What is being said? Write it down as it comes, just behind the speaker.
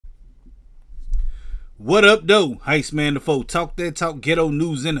What up, though? Heist Man the Foe. Talk that talk, ghetto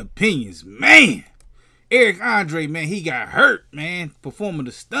news and opinions. Man, Eric Andre, man, he got hurt, man, performing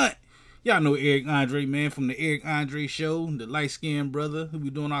the stunt. Y'all know Eric Andre, man, from the Eric Andre Show, the light-skinned brother who be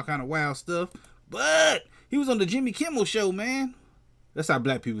doing all kind of wild stuff. But he was on the Jimmey Kimmel Show, man. That's how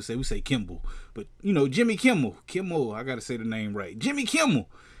black people say. We say Kimball. But, you know, Jimmey Kimmel. I got to say the name right. Jimmey Kimmel.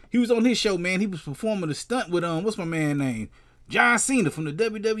 He was on his show, man. He was performing the stunt with, what's my man name? John Cena from the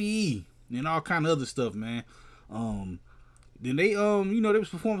WWE. And all kind of other stuff, man. Then they, you know, they was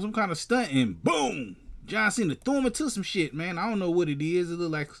performing some kind of stunt and boom! John Cena threw him into some shit, man. I don't know what it is. It look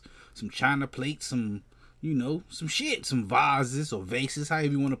like some china plates, some, you know, some shit. Some vases or vases, however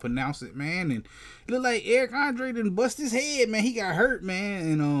you want to pronounce it, man. And it looked like Eric Andre didn't bust his head, man. He got hurt,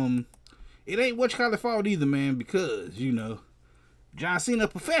 man. And, it ain't what you call it fault either, man, because, you know, John Cena a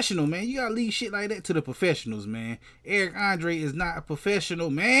professional, man. You gotta leave shit like that to the professionals, man. Eric Andre is not a professional,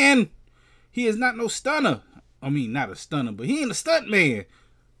 man. He is not no stunner. I mean, not a stunner, but he ain't a stunt man.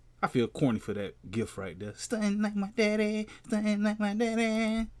 I feel corny for that gift right there. Stunting like my daddy, stunting like my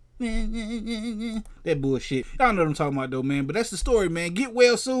daddy. That bullshit. Y'all know what I'm talking about, though, man. But that's the story, man. Get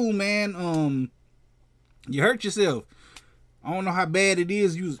well soon, man. You hurt yourself. I don't know how bad it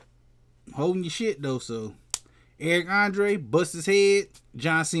is. You was holding your shit, though, so. Eric Andre bust his head.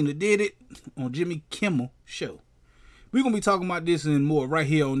 John Cena did it on Jimmey Kimmel Show. We're going to be talking about this and more right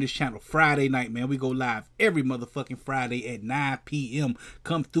here on this channel Friday night, man. We go live every motherfucking Friday at 9 p.m.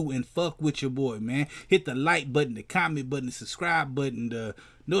 Come through and fuck with your boy, man. Hit the like button, the comment button, the subscribe button, the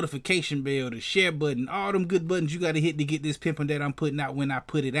notification bell, the share button, all them good buttons you got to hit to get this pimping that I'm putting out when I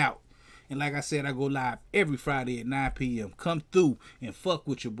put it out. And like I said, I go live every Friday at 9 p.m. Come through and fuck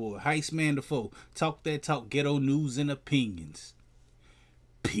with your boy. Heist Man the Foe. Talk that talk, ghetto news and opinions.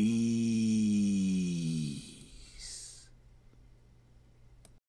 Peace.